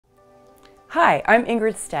Hi, I'm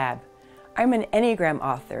Ingrid Stab. I'm an Enneagram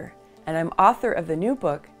author, and I'm author of the new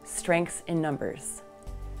book, Strengths in Numbers.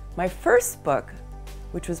 My first book,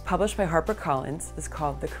 which was published by HarperCollins, is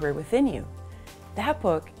called The Career Within You. That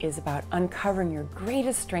book is about uncovering your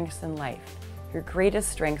greatest strengths in life, your greatest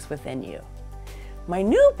strengths within you. My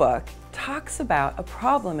new book talks about a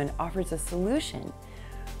problem and offers a solution,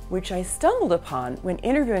 which I stumbled upon when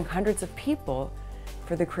interviewing hundreds of people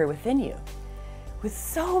for The Career Within You. With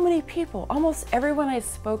so many people, almost everyone I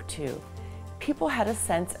spoke to, people had a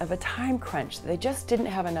sense of a time crunch. They just didn't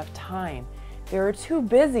have enough time. They were too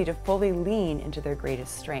busy to fully lean into their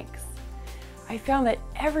greatest strengths. I found that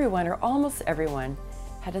everyone, or almost everyone,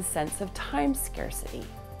 had a sense of time scarcity.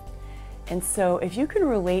 And so if you can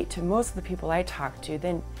relate to most of the people I talk to,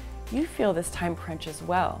 then you feel this time crunch as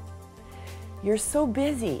well. You're so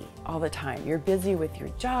busy all the time. You're busy with your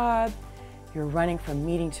job, you're running from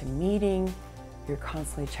meeting to meeting, you're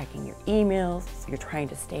constantly checking your emails, you're trying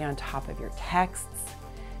to stay on top of your texts,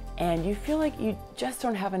 and you feel like you just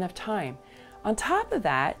don't have enough time. On top of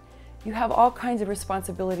that, you have all kinds of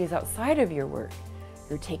responsibilities outside of your work.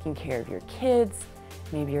 You're taking care of your kids,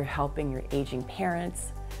 maybe you're helping your aging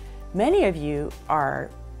parents. Many of you are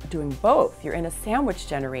doing both. You're in a sandwich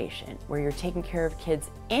generation where you're taking care of kids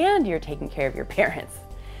and you're taking care of your parents.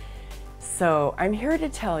 So I'm here to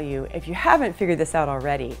tell you, if you haven't figured this out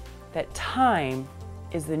already, that time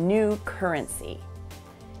is the new currency.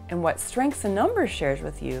 And what Strengths in Numbers shares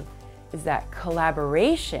with you is that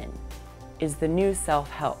collaboration is the new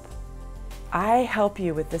self-help. I help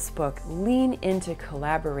you with this book lean into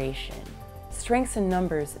collaboration. Strengths in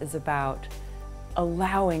Numbers is about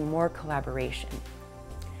allowing more collaboration.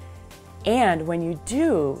 And when you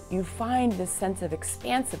do, you find this sense of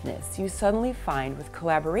expansiveness. You suddenly find with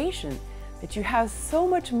collaboration that you have so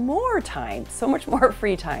much more time, so much more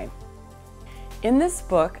free time. In this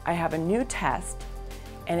book, I have a new test,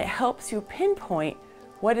 and it helps you pinpoint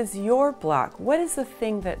what is your block, what is the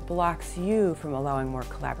thing that blocks you from allowing more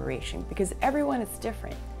collaboration, because everyone is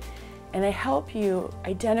different. And I help you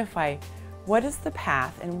identify what is the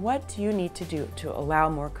path and what do you need to do to allow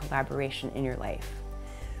more collaboration in your life.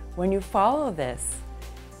 When you follow this,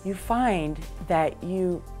 you find that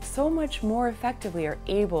you so much more effectively are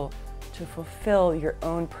able to fulfill your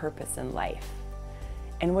own purpose in life.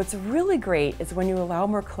 And what's really great is when you allow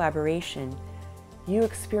more collaboration, you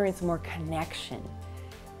experience more connection.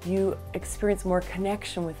 You experience more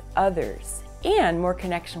connection with others and more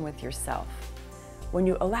connection with yourself. When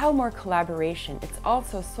you allow more collaboration, it's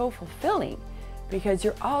also so fulfilling because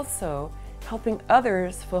you're also helping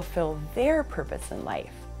others fulfill their purpose in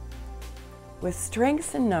life. With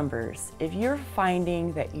Strengths in Numbers, if you're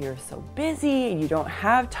finding that you're so busy and you don't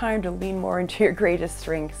have time to lean more into your greatest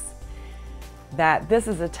strengths, that this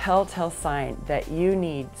is a telltale sign that you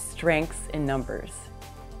need Strengths in Numbers.